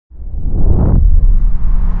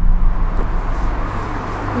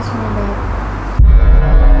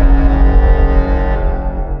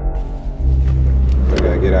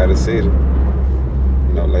the city.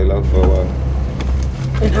 You know, lay low for a while.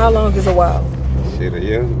 And how long is a while? Shit, a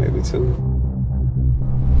year, maybe 2.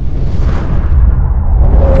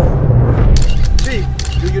 Chief,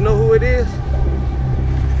 do you know who it is?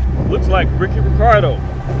 Looks like Ricky Ricardo.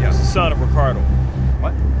 He's the son of Ricardo.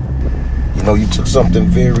 What? You know, you took something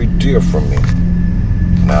very dear from me.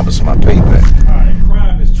 Now it's my payback. All right,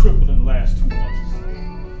 crime has tripled in the last 2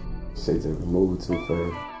 months. Shit just moving too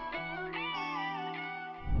fast.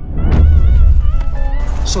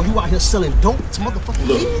 So you out here selling dope to motherfucking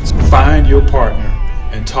kids? Look, find your partner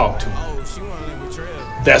and talk to him.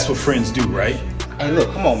 That's what friends do, right? Hey,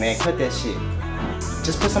 look, come on, man, cut that shit.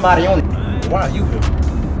 Just put somebody on it. Why are you here?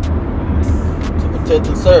 To protect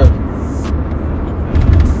and serve.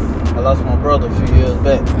 I lost my brother a few years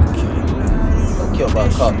back. Got killed by a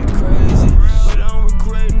cop.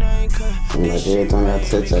 I'm like, every time I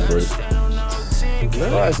touch, I break.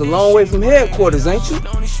 Well, it's a long way from headquarters, ain't you?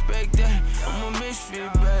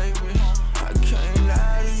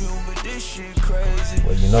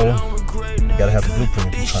 Well, you know, you gotta have the blueprint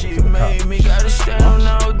if you're trying to kill a cop.